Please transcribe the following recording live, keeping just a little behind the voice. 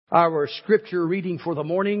Our scripture reading for the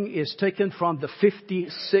morning is taken from the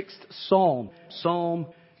 56th Psalm, Psalm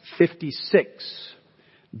 56.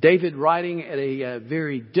 David, writing at a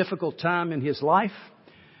very difficult time in his life,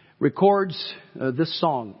 records this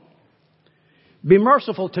song. Be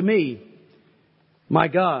merciful to me, my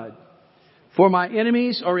God, for my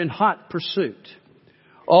enemies are in hot pursuit.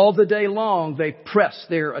 All the day long they press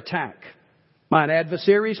their attack. Mine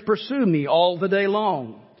adversaries pursue me all the day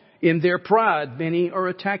long. In their pride, many are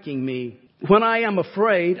attacking me. When I am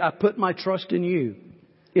afraid, I put my trust in you,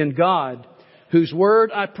 in God, whose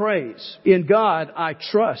word I praise. In God I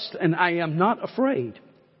trust, and I am not afraid.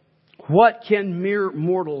 What can mere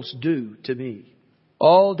mortals do to me?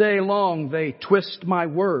 All day long they twist my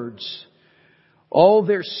words. All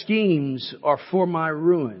their schemes are for my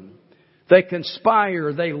ruin. They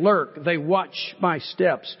conspire, they lurk, they watch my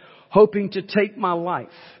steps, hoping to take my life.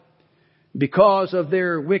 Because of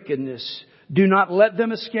their wickedness, do not let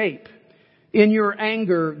them escape. In your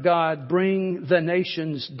anger, God, bring the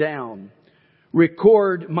nations down.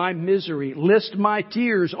 Record my misery. List my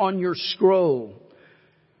tears on your scroll.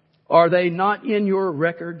 Are they not in your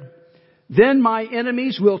record? Then my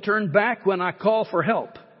enemies will turn back when I call for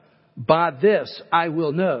help. By this I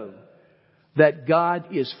will know that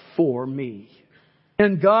God is for me.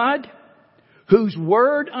 In God, whose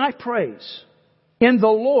word I praise. In the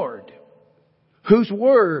Lord, whose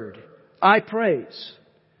word I praise.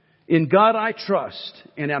 In God I trust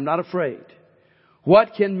and am not afraid.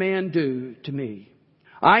 What can man do to me?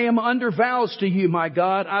 I am under vows to you, my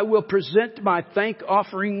God. I will present my thank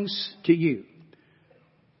offerings to you.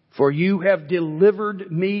 For you have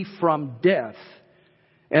delivered me from death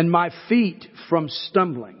and my feet from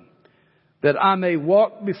stumbling, that I may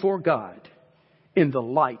walk before God in the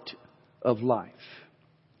light of life.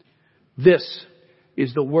 This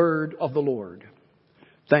is the word of the Lord.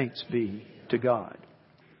 Thanks be to God.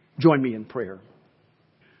 Join me in prayer.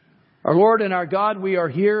 Our Lord and our God, we are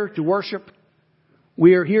here to worship.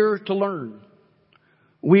 We are here to learn.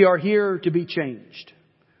 We are here to be changed.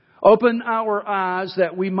 Open our eyes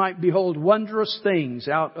that we might behold wondrous things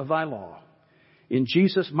out of thy law. In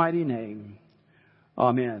Jesus' mighty name,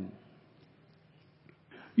 amen.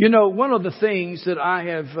 You know, one of the things that I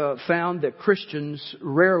have found that Christians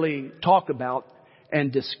rarely talk about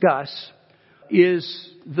and discuss is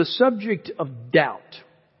the subject of doubt.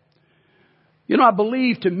 You know, I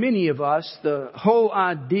believe to many of us, the whole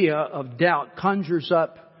idea of doubt conjures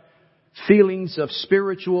up feelings of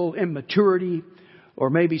spiritual immaturity, or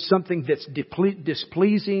maybe something that's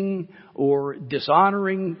displeasing or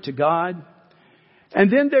dishonoring to God. And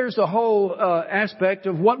then there's the whole aspect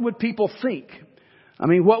of what would people think? I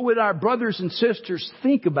mean, what would our brothers and sisters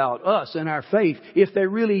think about us and our faith if they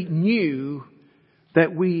really knew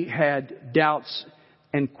that we had doubts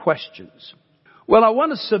and questions? Well, I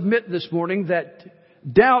want to submit this morning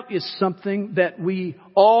that doubt is something that we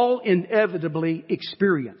all inevitably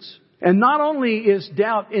experience. And not only is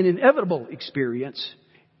doubt an inevitable experience,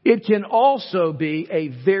 it can also be a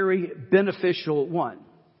very beneficial one.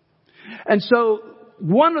 And so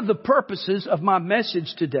one of the purposes of my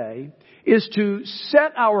message today is to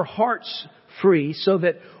set our hearts free so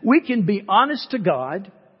that we can be honest to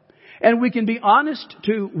God and we can be honest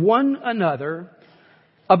to one another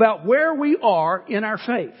about where we are in our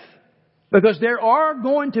faith. Because there are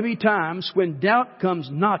going to be times when doubt comes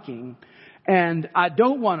knocking, and I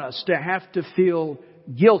don't want us to have to feel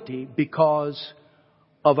guilty because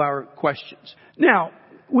of our questions. Now,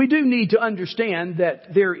 we do need to understand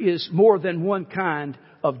that there is more than one kind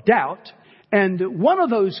of doubt, and one of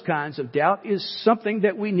those kinds of doubt is something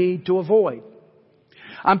that we need to avoid.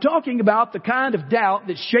 I'm talking about the kind of doubt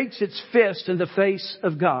that shakes its fist in the face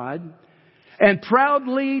of God and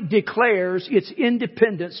proudly declares its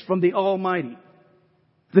independence from the Almighty.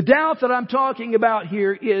 The doubt that I'm talking about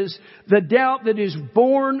here is the doubt that is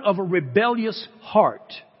born of a rebellious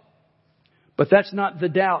heart. But that's not the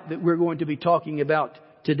doubt that we're going to be talking about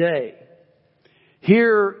today.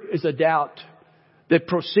 Here is a doubt that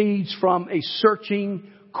proceeds from a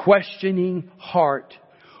searching, questioning heart.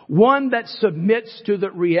 One that submits to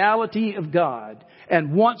the reality of God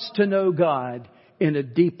and wants to know God in a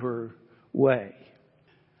deeper way.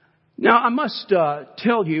 Now, I must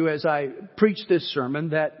tell you as I preach this sermon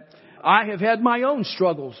that I have had my own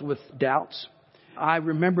struggles with doubts. I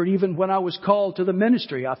remember even when I was called to the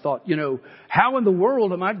ministry, I thought, how in the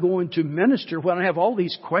world am I going to minister when I have all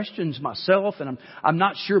these questions myself and I'm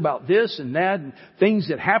not sure about this and that and things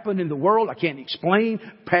that happen in the world I can't explain,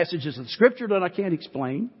 passages of Scripture that I can't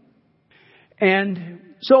explain. And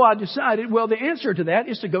so I decided, well, the answer to that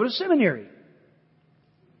is to go to seminary.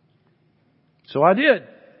 So I did.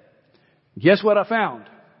 Guess what I found?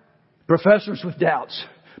 professors with doubts,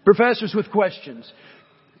 professors with questions,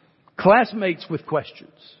 classmates with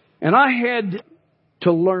questions. And I had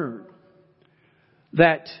to learn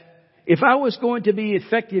that if I was going to be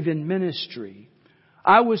effective in ministry,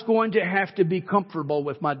 I was going to have to be comfortable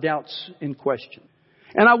with my doubts and questions.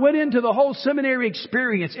 And I went into the whole seminary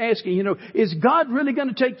experience asking, is God really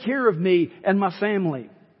going to take care of me and my family?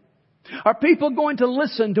 Are people going to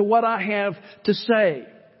listen to what I have to say?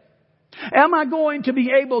 Am I going to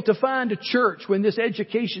be able to find a church when this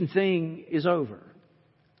education thing is over?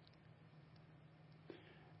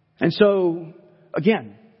 And so,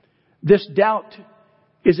 again, this doubt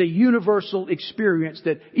is a universal experience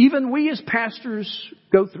that even we as pastors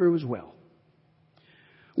go through as well.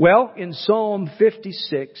 Well, in Psalm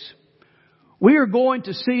 56, we are going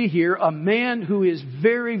to see here a man who is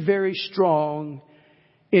very, very strong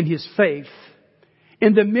in his faith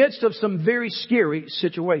in the midst of some very scary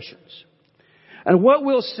situations. And what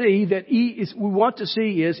we'll see we want to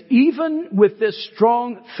see is even with this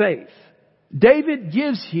strong faith, David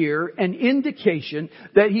gives here an indication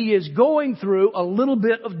that he is going through a little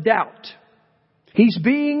bit of doubt. He's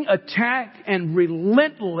being attacked and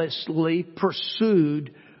relentlessly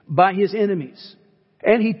pursued by his enemies.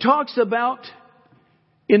 And he talks about,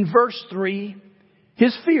 in verse 3,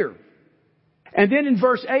 his fear. And then in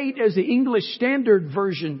verse 8, as the English Standard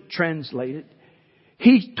Version translated,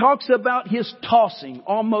 he talks about his tossing,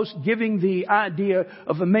 almost giving the idea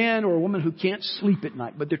of a man or a woman who can't sleep at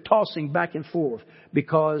night, but they're tossing back and forth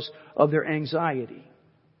because of their anxiety.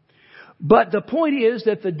 But the point is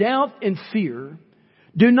that the doubt and fear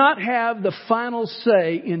do not have the final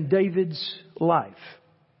say in David's life.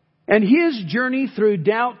 And his journey through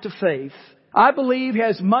doubt to faith, I believe,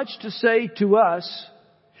 has much to say to us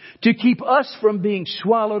to keep us from being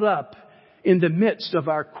swallowed up in the midst of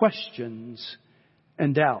our questions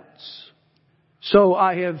and doubts. So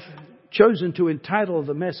I have chosen to entitle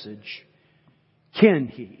the message, Can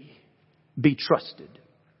He Be Trusted?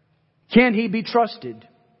 Can He be trusted?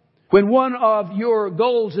 When one of your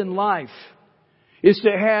goals in life is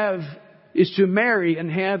to marry and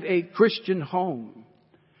have a Christian home,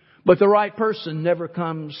 but the right person never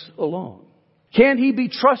comes along. Can He be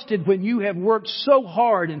trusted when you have worked so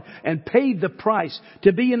hard and paid the price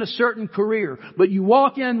to be in a certain career, but you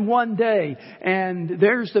walk in one day and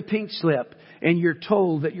there's the pink slip and you're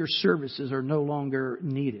told that your services are no longer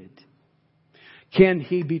needed? Can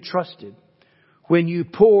He be trusted when you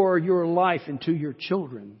pour your life into your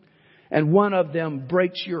children and one of them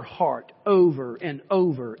breaks your heart over and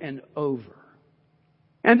over and over?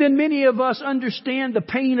 And then many of us understand the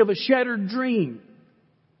pain of a shattered dream.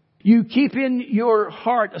 You keep in your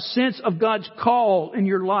heart a sense of God's call in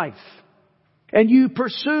your life. And you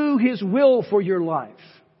pursue His will for your life.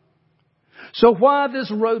 So why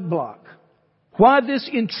this roadblock? Why this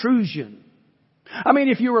intrusion? I mean,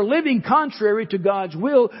 if you were living contrary to God's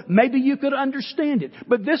will, maybe you could understand it.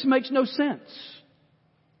 But this makes no sense.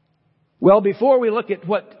 Well, before we look at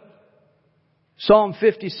what Psalm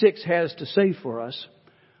 56 has to say for us,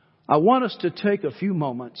 I want us to take a few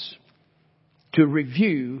moments to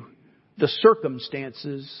review the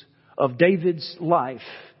circumstances of David's life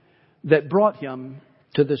that brought him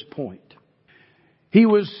to this point. He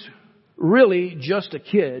was really just a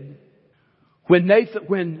kid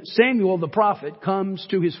when Samuel the prophet comes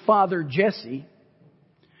to his father Jesse,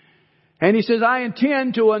 and he says, I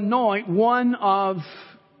intend to anoint one of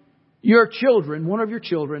your children,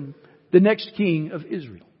 the next king of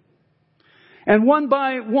Israel. And one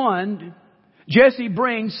by one, Jesse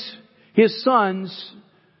brings his sons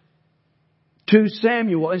to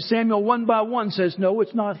Samuel. And Samuel one by one says, no,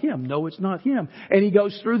 it's not him. No, it's not him. And he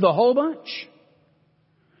goes through the whole bunch.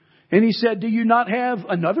 And he said, do you not have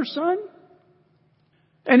another son?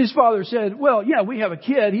 And his father said, well, yeah, we have a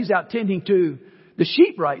kid. He's out tending to the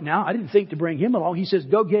sheep right now. I didn't think to bring him along. He says,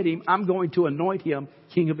 go get him. I'm going to anoint him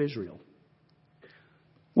king of Israel.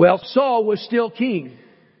 Well, Saul was still king.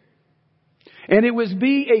 And it would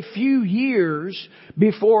be a few years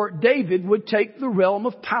before David would take the realm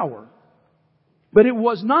of power. But it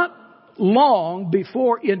was not long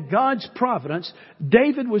before, in God's providence,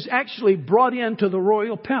 David was actually brought into the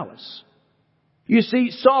royal palace. You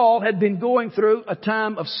see, Saul had been going through a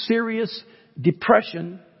time of serious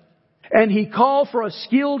depression, and he called for a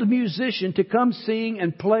skilled musician to come sing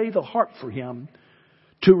and play the harp for him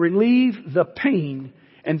to relieve the pain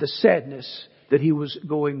and the sadness that he was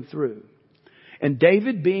going through. And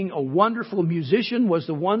David, being a wonderful musician, was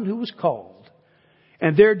the one who was called.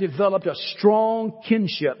 And there developed a strong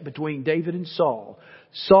kinship between David and Saul.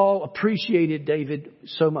 Saul appreciated David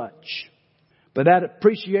so much. But that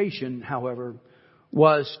appreciation, however,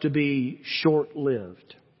 was to be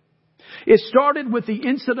short-lived. It started with the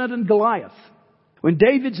incident in Goliath, when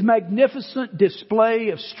David's magnificent display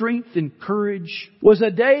of strength and courage was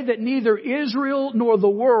a day that neither Israel nor the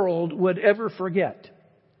world would ever forget.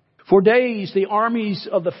 For days, the armies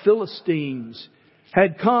of the Philistines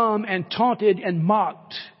had come and taunted and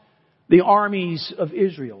mocked the armies of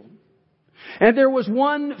Israel. And there was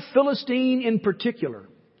one Philistine in particular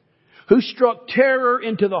who struck terror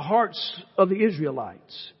into the hearts of the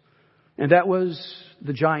Israelites. And that was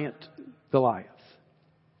the giant Goliath.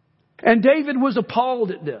 And David was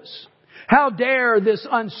appalled at this. How dare this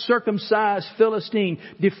uncircumcised Philistine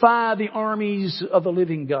defy the armies of the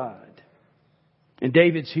living God? And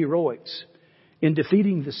David's heroics in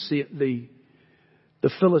defeating the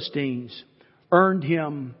Philistines earned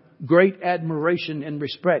him great admiration and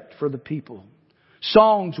respect for the people.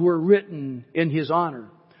 Songs were written in his honor.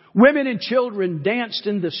 Women and children danced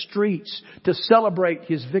in the streets to celebrate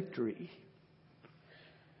his victory.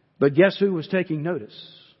 But guess who was taking notice?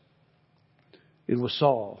 It was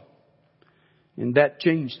Saul. And that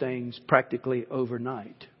changed things practically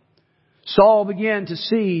overnight. Saul began to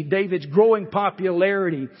see David's growing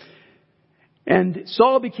popularity. And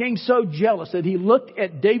Saul became so jealous that he looked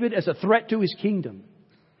at David as a threat to his kingdom.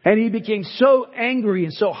 And he became so angry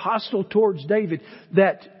and so hostile towards David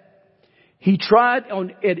that he tried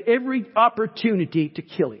at every opportunity to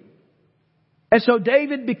kill him. And so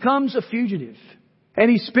David becomes a fugitive. And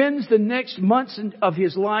he spends the next months of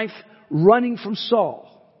his life running from Saul.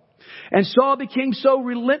 And Saul became so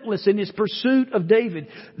relentless in his pursuit of David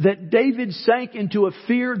that David sank into a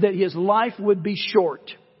fear that his life would be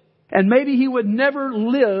short. And maybe he would never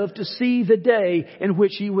live to see the day in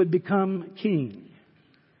which he would become king.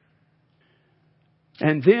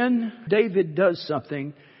 And then David does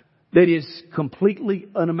something that is completely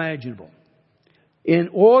unimaginable. In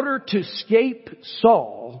order to escape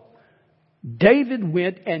Saul, David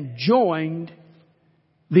went and joined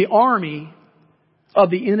the army of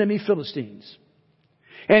the enemy Philistines.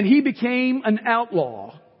 And he became an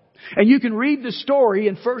outlaw. And you can read the story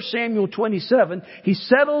in 1 Samuel 27. He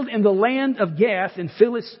settled in the land of Gath in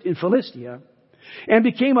Philistia and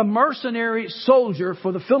became a mercenary soldier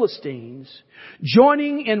for the Philistines,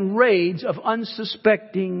 joining in raids of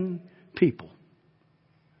unsuspecting people.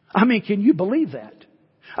 I mean, can you believe that?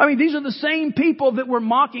 I mean, these are the same people that were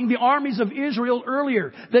mocking the armies of Israel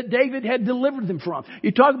earlier that David had delivered them from.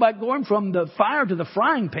 You talk about going from the fire to the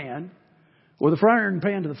frying pan, or the frying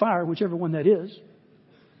pan to the fire, whichever one that is.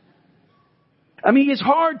 I mean, it's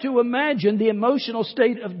hard to imagine the emotional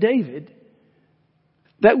state of David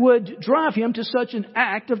that would drive him to such an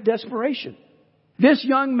act of desperation. This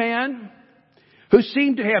young man, who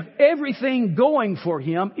seemed to have everything going for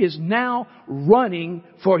him, is now running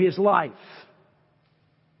for his life.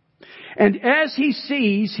 And as he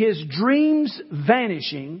sees his dreams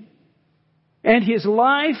vanishing and his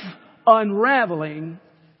life unraveling,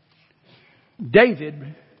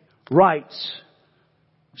 David writes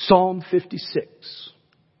Psalm 56.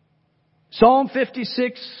 Psalm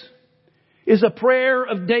 56 is a prayer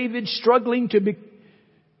of David struggling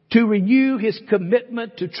to renew his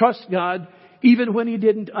commitment to trust God even when he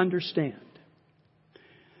didn't understand.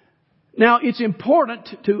 Now, it's important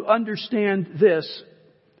to understand this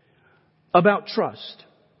about trust.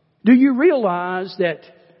 Do you realize that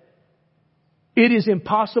it is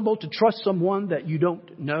impossible to trust someone that you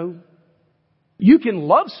don't know? You can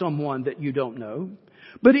love someone that you don't know,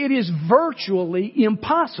 but it is virtually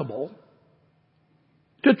impossible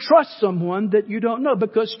to trust someone that you don't know,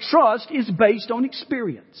 because trust is based on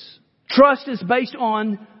experience. Trust is based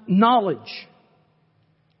on knowledge.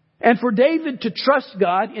 And for David to trust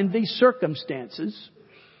God in these circumstances,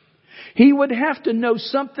 he would have to know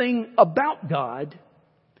something about God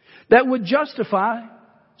that would justify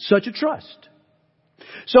such a trust.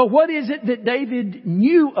 So what is it that David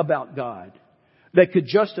knew about God that could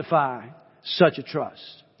justify such a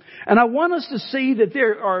trust? And I want us to see that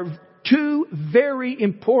there are two very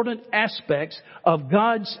important aspects of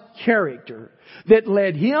God's character that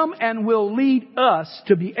led him and will lead us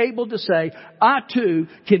to be able to say, I too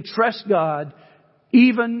can trust God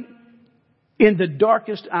even in the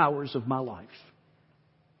darkest hours of my life.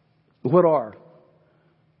 What are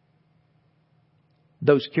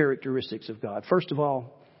those characteristics of God? First of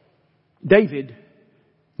all, David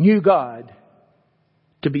knew God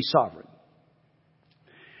to be sovereign.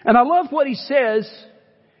 And I love what he says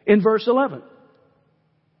in verse 11.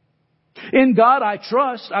 In God I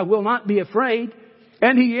trust, I will not be afraid.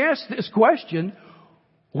 And he asks this question,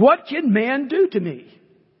 what can man do to me?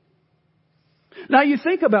 Now you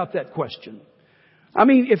think about that question. I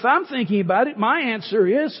mean, if I'm thinking about it, my answer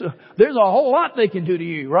is, there's a whole lot they can do to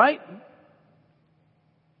you, right?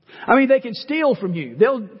 I mean, they can steal from you.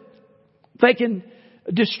 They can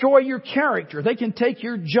destroy your character. They can take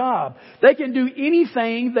your job. They can do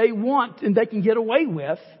anything they want and they can get away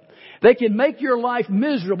with. They can make your life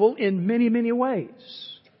miserable in many, many ways.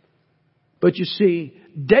 But you see,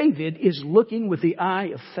 David is looking with the eye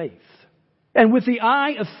of faith. And with the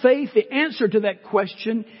eye of faith, the answer to that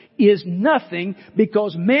question is nothing,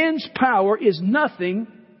 because man's power is nothing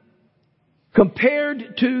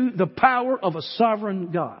compared to the power of a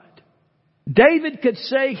sovereign God. David could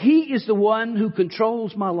say, He is the one who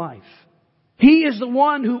controls my life. He is the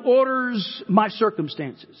one who orders my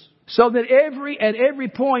circumstances. So that at every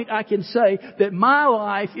point I can say that my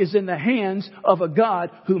life is in the hands of a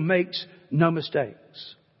God who makes no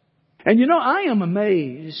mistakes. And you know, I am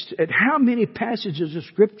amazed at how many passages of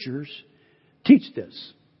Scriptures teach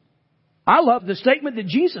this. I love the statement that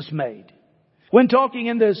Jesus made. When talking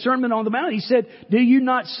in the Sermon on the Mount, He said, do you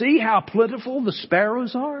not see how plentiful the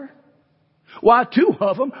sparrows are? Why, 2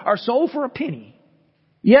 of them are sold for a penny.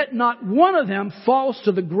 Yet not one of them falls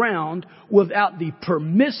to the ground without the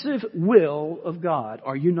permissive will of God.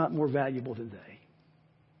 Are you not more valuable than they?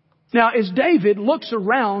 Now, as David looks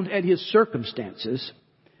around at his circumstances,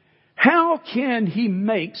 how can he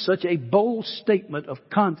make such a bold statement of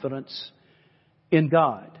confidence in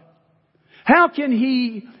God? How can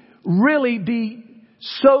he really be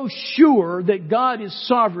so sure that God is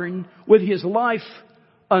sovereign with his life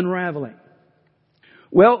unraveling?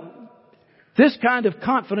 Well, this kind of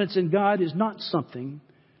confidence in God is not something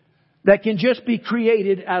that can just be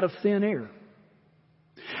created out of thin air.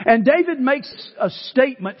 And David makes a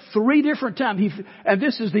statement 3 different times. And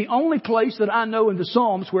this is the only place that I know in the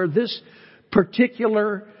Psalms where this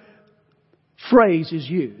particular phrase is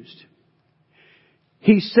used.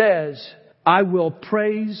 He says, I will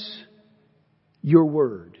praise your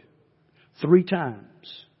word. 3 times.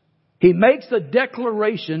 He makes the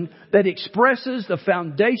declaration that expresses the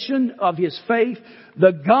foundation of his faith,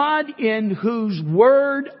 the God in whose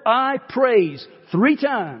word I praise. 3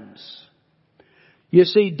 times. You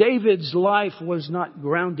see, David's life was not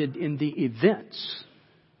grounded in the events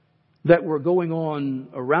that were going on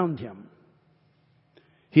around him.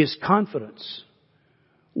 His confidence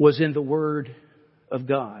was in the Word of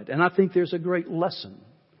God. And I think there's a great lesson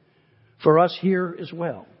for us here as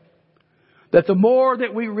well. That the more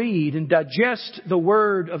that we read and digest the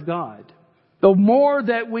Word of God, the more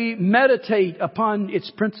that we meditate upon its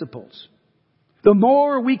principles, the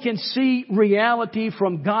more we can see reality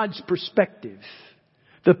from God's perspective.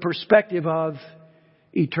 The perspective of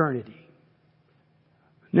eternity.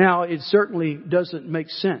 Now, it certainly doesn't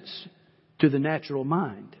make sense to the natural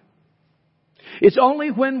mind. It's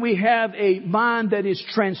only when we have a mind that is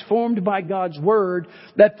transformed by God's Word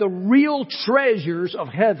that the real treasures of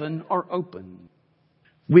heaven are open.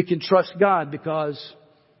 We can trust God because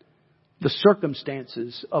the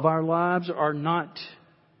circumstances of our lives are not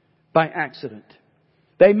by accident.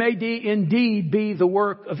 They may indeed be the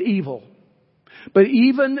work of evil. But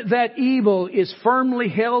even that evil is firmly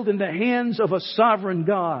held in the hands of a sovereign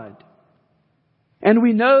God. And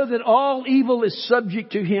we know that all evil is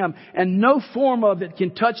subject to Him, and no form of it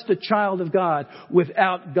can touch the child of God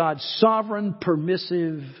without God's sovereign,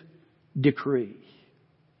 permissive decree.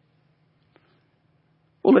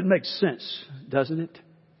 Well, it makes sense, doesn't it?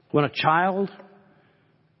 When a child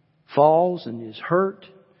falls and is hurt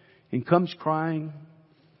and comes crying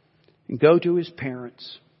and go to his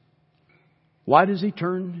parents, why does he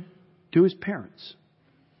turn to his parents?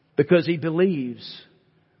 Because he believes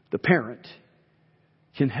the parent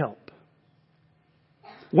can help.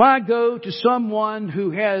 Why go to someone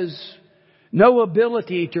who has no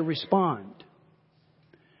ability to respond?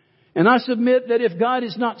 And I submit that if God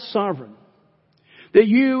is not sovereign, that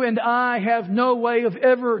you and I have no way of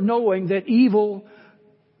ever knowing that evil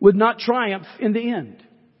would not triumph in the end.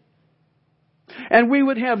 And we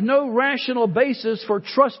would have no rational basis for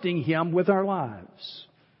trusting Him with our lives.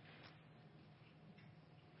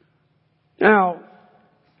 Now,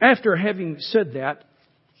 after having said that,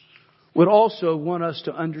 would also want us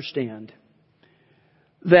to understand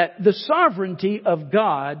that the sovereignty of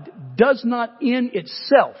God does not in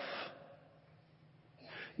itself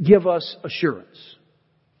give us assurance.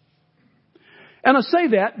 And I say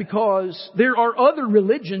that because there are other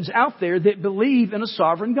religions out there that believe in a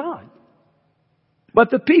sovereign God. But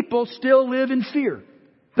the people still live in fear.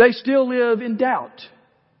 They still live in doubt.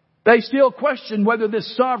 They still question whether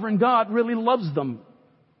this sovereign God really loves them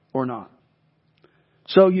or not.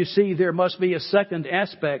 So you see, there must be a second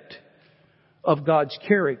aspect of God's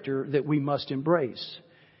character that we must embrace.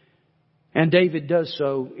 And David does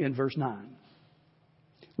so in verse 9.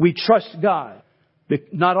 We trust God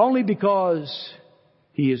not only because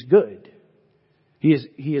He is good. He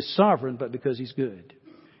is sovereign, but because He's good.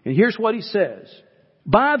 And here's what He says.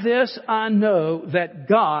 By this I know that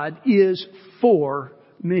God is for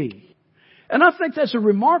me. And I think that's a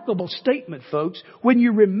remarkable statement, folks, when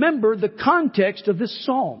you remember the context of this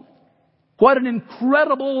psalm. What an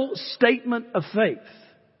incredible statement of faith.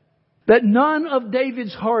 That none of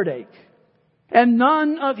David's heartache and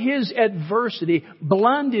none of his adversity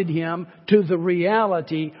blinded him to the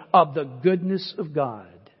reality of the goodness of God.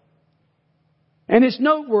 And it's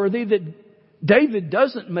noteworthy that David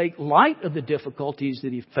doesn't make light of the difficulties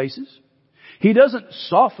that he faces. He doesn't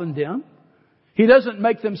soften them. He doesn't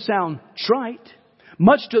make them sound trite.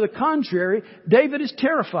 Much to the contrary, David is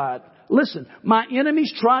terrified. Listen, my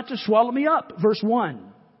enemies try to swallow me up. Verse 1.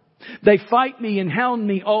 They fight me and hound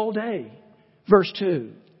me all day. Verse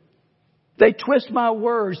 2. They twist my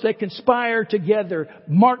words. They conspire together,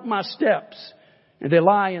 mark my steps, and they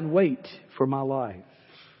lie in wait for my life.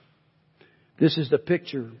 This is the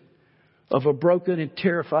picture of a broken and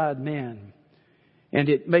terrified man. And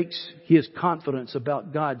it makes his confidence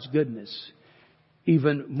about God's goodness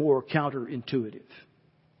even more counterintuitive.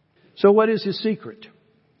 So what is his secret?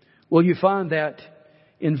 Well, you find that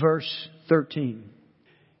in verse 13.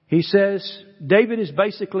 He says, David is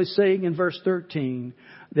basically saying in verse 13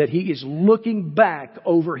 that he is looking back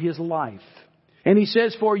over his life. And he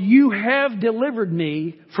says, for you have delivered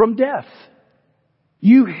me from death.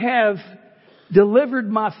 You have delivered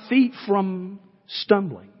my feet from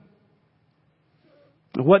stumbling.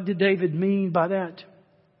 What did David mean by that?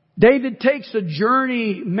 David takes a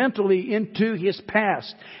journey mentally into his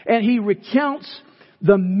past, and he recounts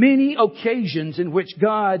the many occasions in which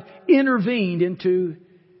God intervened into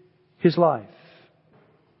his life.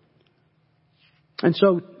 And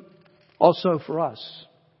so, also for us,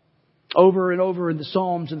 over and over in the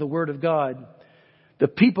Psalms and the Word of God, the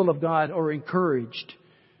people of God are encouraged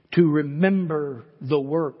to remember the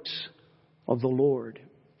works of the Lord.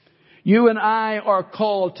 You and I are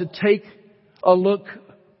called to take a look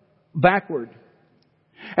backward.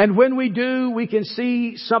 And when we do, we can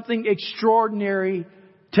see something extraordinary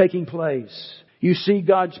taking place. You see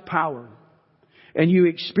God's power. And you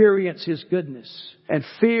experience His goodness. And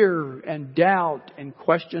fear and doubt and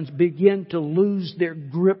questions begin to lose their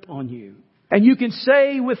grip on you. And you can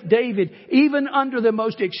say with David, even under the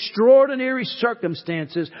most extraordinary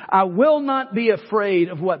circumstances, I will not be afraid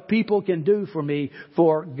of what people can do for me,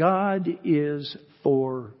 for God is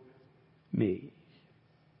for me.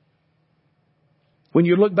 When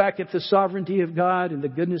you look back at the sovereignty of God and the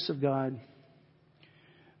goodness of God,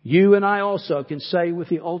 you and I also can say with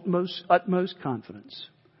the utmost confidence,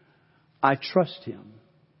 I trust Him.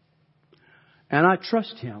 And I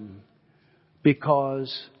trust Him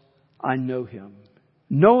because I know Him.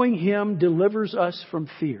 Knowing Him delivers us from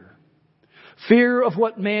fear. Fear of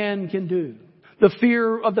what man can do. The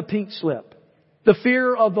fear of the pink slip. The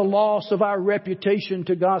fear of the loss of our reputation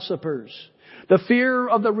to gossipers. The fear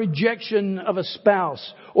of the rejection of a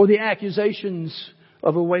spouse or the accusations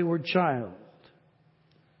of a wayward child.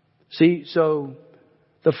 See, so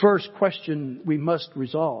the first question we must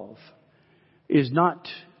resolve is not,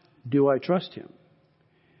 do I trust Him?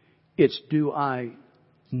 It's, do I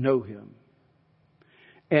know Him?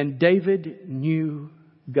 And David knew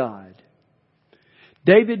God.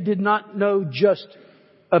 David did not know just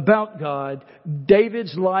about God.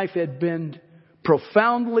 David's life had been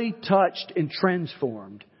profoundly touched and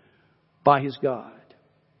transformed by his God.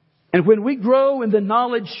 And when we grow in the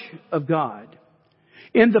knowledge of God,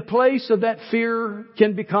 in the place of that fear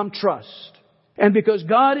can become trust. And because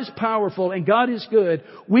God is powerful and God is good,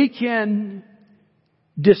 we can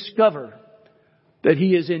discover that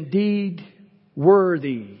He is indeed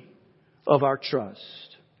worthy of our trust.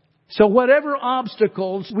 So whatever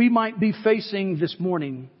obstacles we might be facing this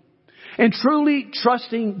morning, and truly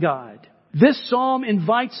trusting God, this psalm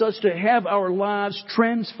invites us to have our lives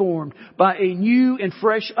transformed by a new and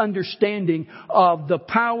fresh understanding of the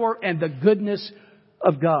power and the goodness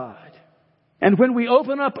of God. And when we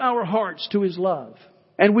open up our hearts to His love,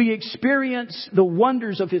 and we experience the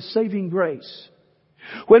wonders of His saving grace,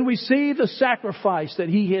 when we see the sacrifice that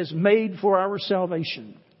He has made for our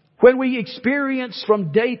salvation, when we experience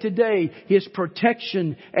from day to day His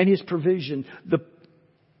protection and His provision,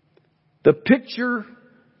 the picture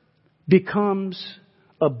becomes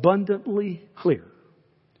abundantly clear.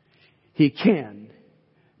 He can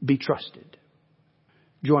be trusted.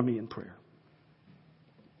 Join me in prayer.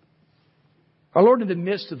 Our Lord, in the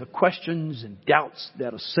midst of the questions and doubts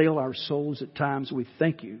that assail our souls at times, we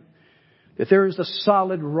thank You that there is the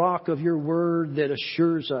solid rock of Your Word that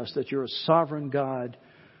assures us that You're a sovereign God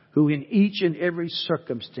who in each and every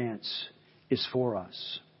circumstance is for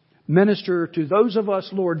us. Minister to those of us,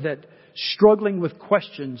 Lord, that struggling with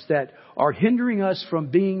questions that are hindering us from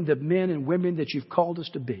being the men and women that You've called us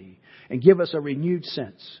to be. And give us a renewed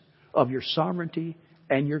sense of Your sovereignty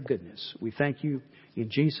and Your goodness. We thank You in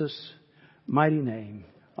Jesus' mighty name.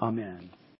 Amen.